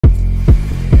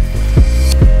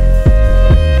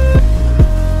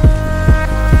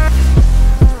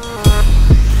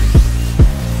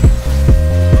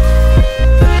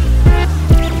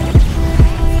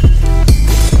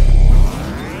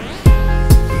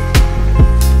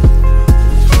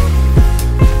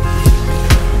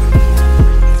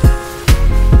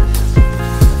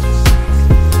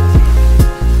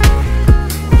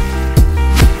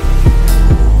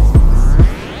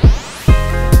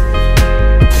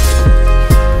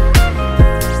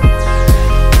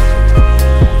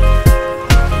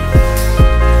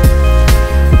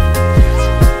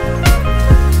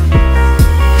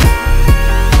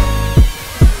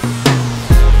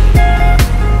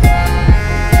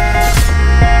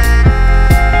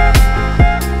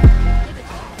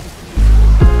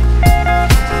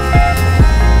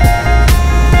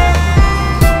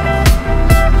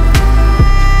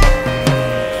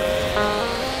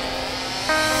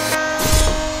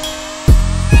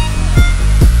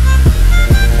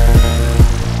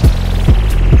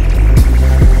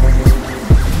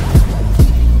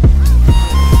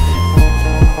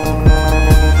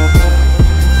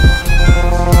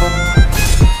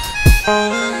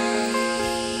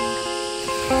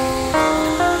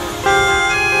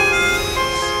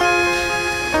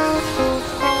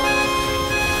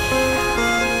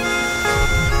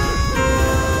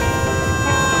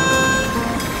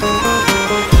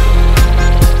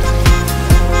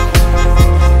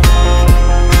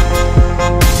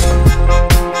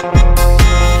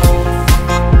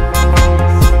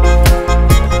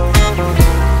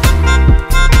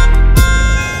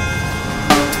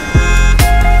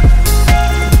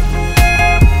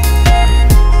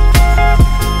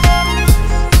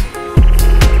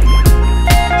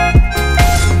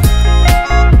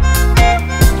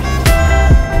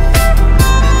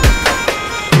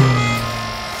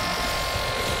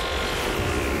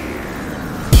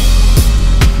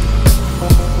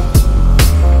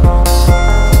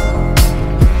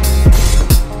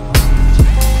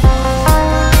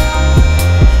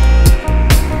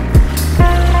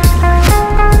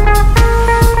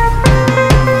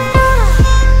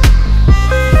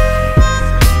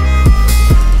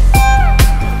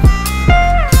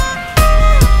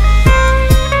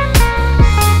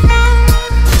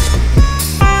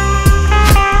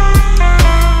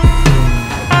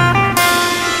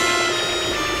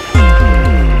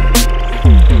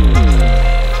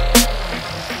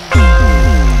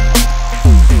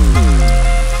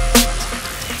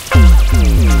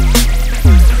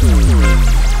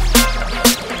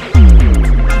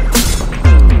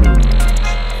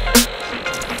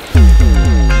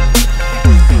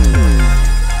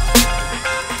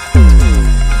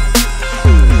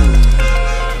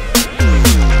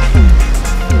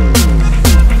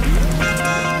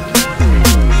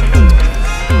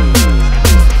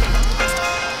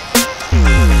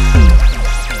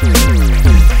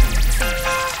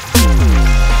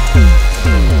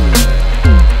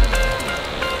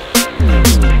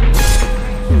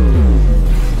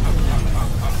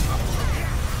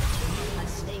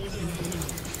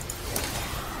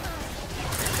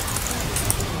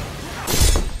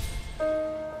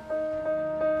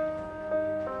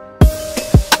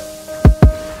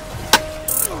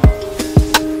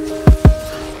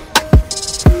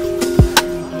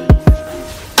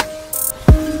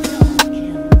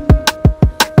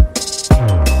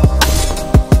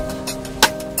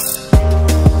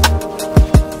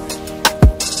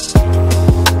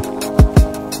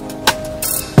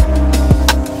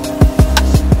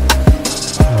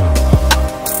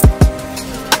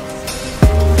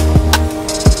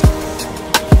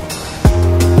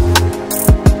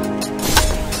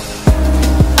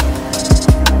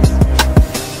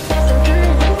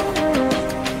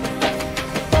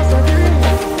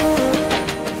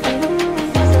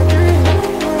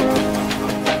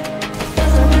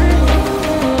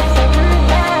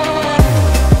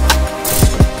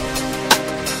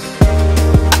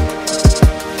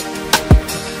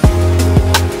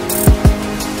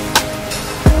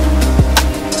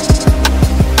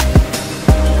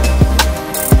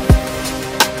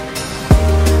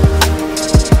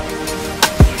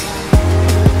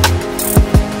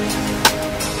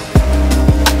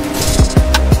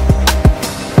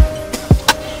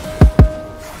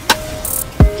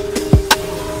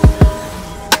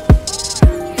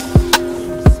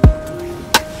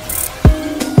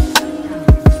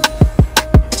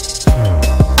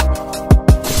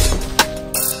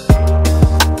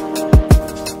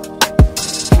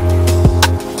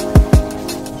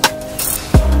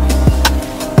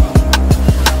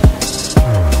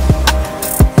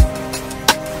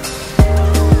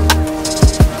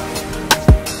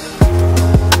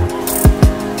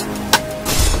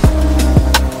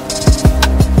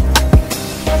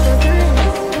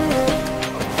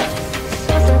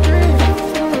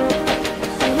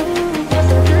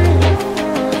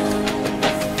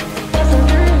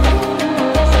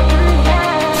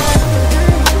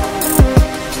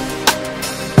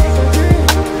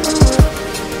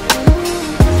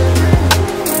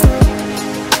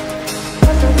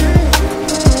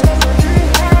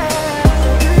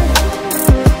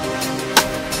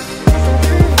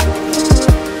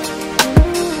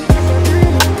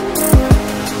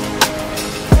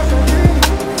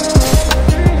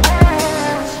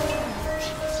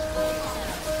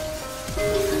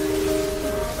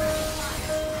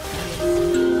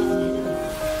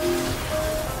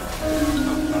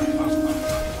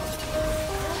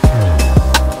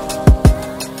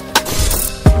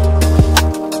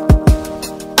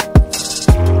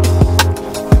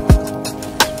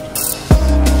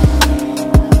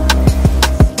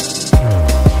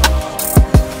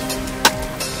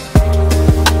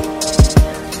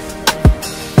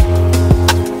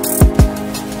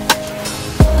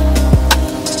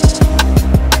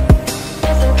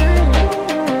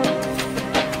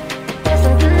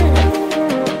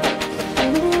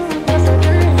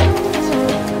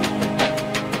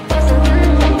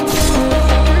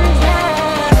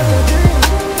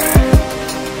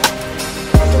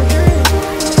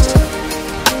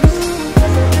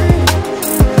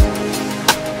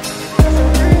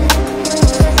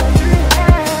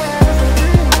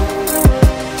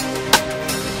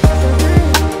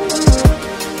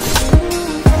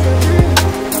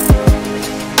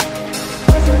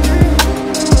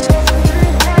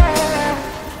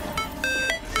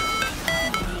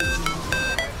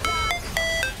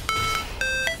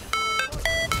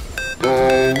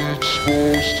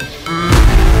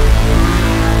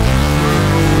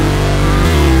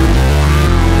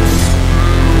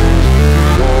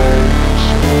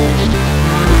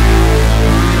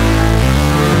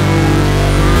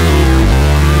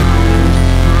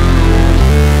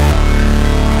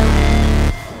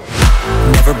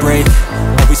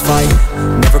always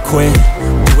fight, never quit,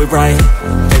 do it right,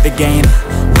 play the game,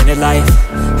 win it life,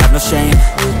 have no shame,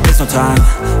 there's no time,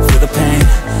 feel the pain,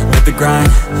 live the grind,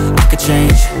 I could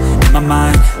change, in my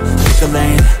mind, pick a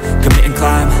lane, commit and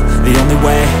climb, the only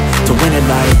way to win at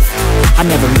life. I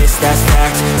never miss, that's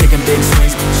fact, taking big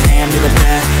swings, each hand to the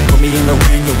bat, put me in the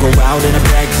ring, you'll go out in a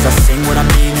bag, cause I sing what I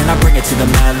mean and I bring it to the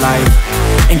mad light.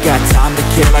 Ain't got time to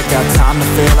kill, I got time to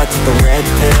feel, I took the red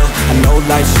pill, I know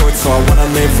life's short so I wanna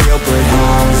live real, but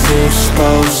how's it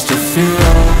supposed to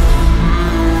feel?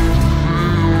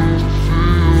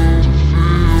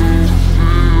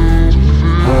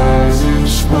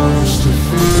 Supposed to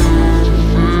feel.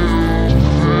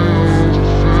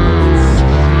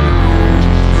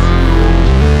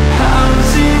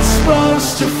 How's it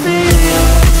supposed to feel?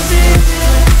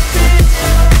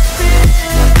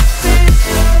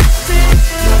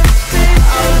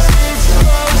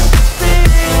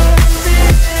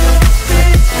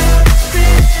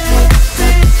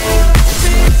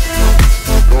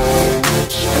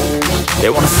 They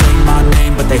wanna say my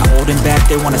name, but they holding back.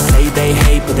 They wanna say they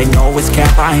hate, but they know it's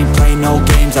cap. I ain't play no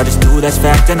games, I just do that's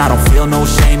fact. And I don't feel no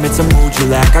shame, it's a mood you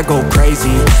lack. I go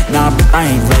crazy, nah, but I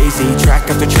ain't lazy. Track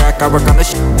after track, I work on this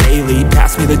shit daily.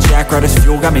 Pass me the jack, right as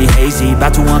fuel, got me hazy.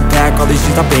 About to unpack all these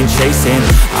things I've been chasing.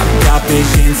 I've got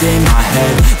visions in my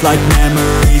head, like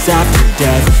memories after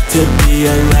death. To be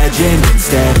a legend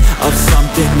instead of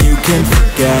something you can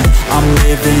forget. I'm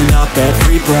living up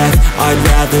every breath, I'd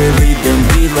rather lead than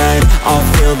be led. I'll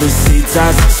fill the seats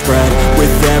as I spread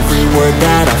with every word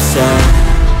that I've said.